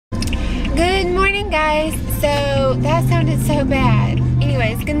guys, so that sounded so bad.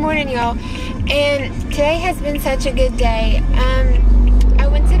 Anyways, good morning y'all. And today has been such a good day. I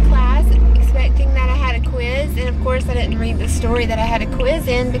went to class expecting that I had a quiz, and of course I didn't read the story that I had a quiz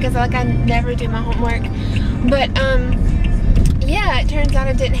in because I never do my homework. But yeah, it turns out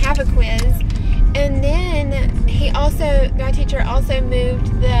I didn't have a quiz. And then my teacher also moved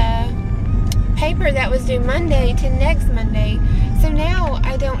the paper that was due Monday to next Monday. So now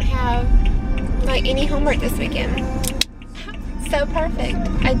I don't have like any homework this weekend. So perfect.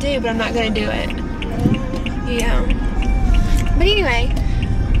 I do, but I'm not gonna do it. Yeah. But anyway,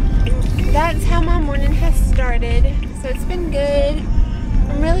 that's how my morning has started. So it's been good.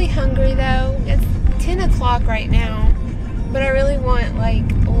 I'm really hungry though. It's 10 o'clock right now, but I really want like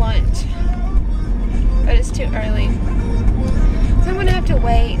lunch. But it's too early. So I'm gonna have to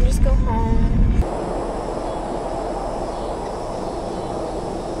wait and just go home.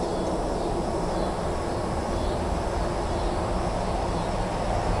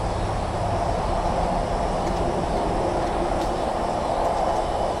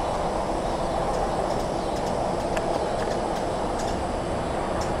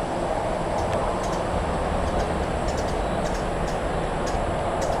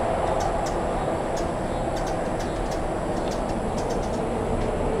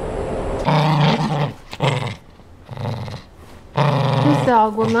 This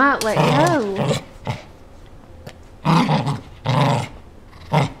dog will not let go.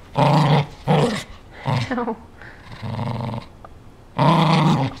 Ow.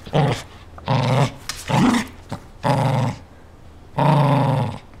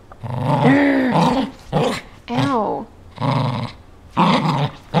 Ow.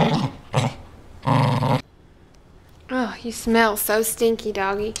 Oh, you smell so stinky,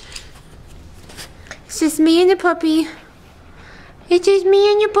 doggy. It's just me and the puppy. It's just me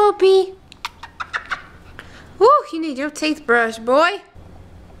and your puppy. Ooh, you need your teeth brushed, boy.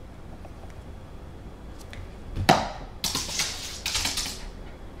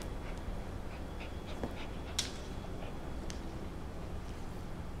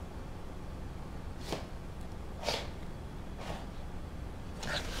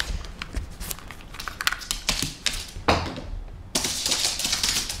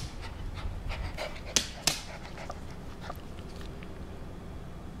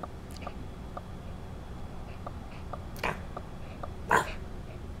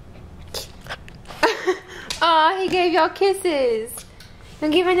 Aw, he gave y'all kisses. You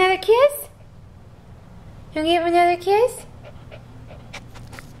wanna give him another kiss? You wanna give him another kiss?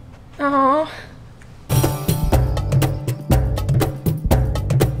 Aw.